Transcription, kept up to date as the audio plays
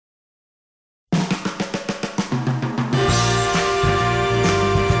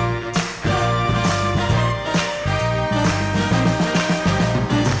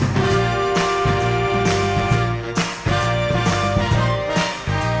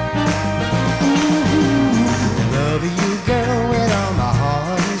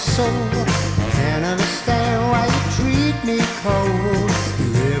soul. Can't understand why you treat me cold.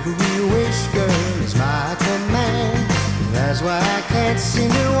 Your every wish, girl, is my command. That's why I can't seem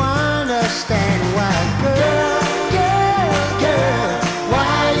to understand why, girl, girl, girl,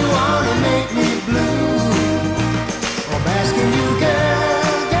 why you wanna make me blue? I'm asking you,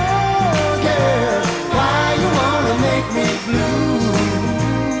 girl, girl, girl, why you wanna make me blue?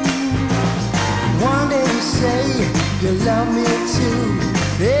 One day you say you love me too.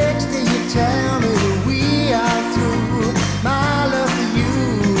 Next day you tell me that we are through. My love for you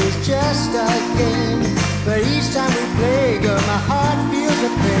is just a game, but each time we play, girl, my heart feels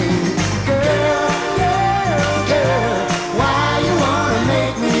the pain. Girl, girl, girl, why you wanna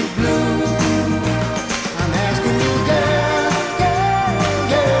make me blue? I'm asking you, girl, girl,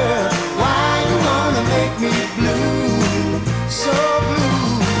 girl, why you wanna make me blue? So blue.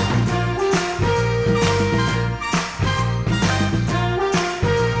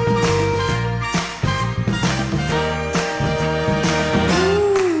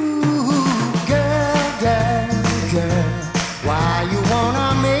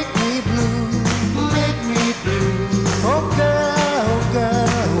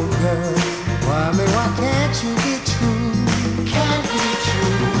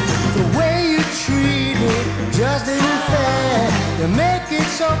 Just ain't fair. You make it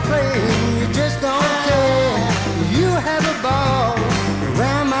so plain, you just don't care. You have a ball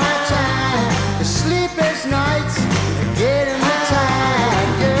around my time. The sleepless nights are getting me tired.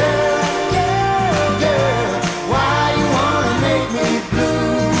 Girl, girl, girl, why you wanna make me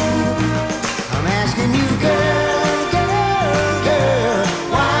blue? I'm asking you, girl, girl, girl,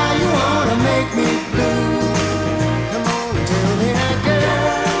 why you wanna make me blue? Come on, tell me now,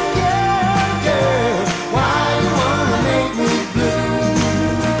 girl, girl, girl, why you wanna make me blue?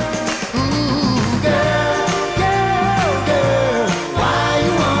 Ooh, girl, girl, girl, why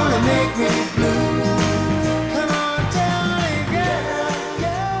you wanna make me blue? Come on, tell me, girl,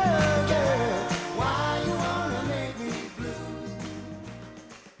 girl, girl, why you wanna make me blue?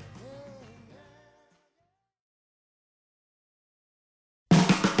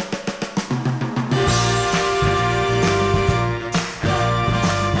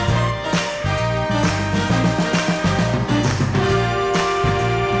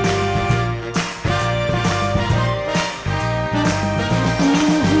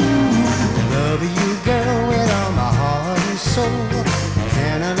 Love you, girl, with all my heart and soul.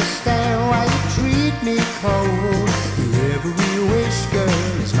 Can't understand why you treat me cold. Your every wish,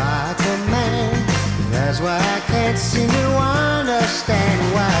 girl, is my command. That's why I can't seem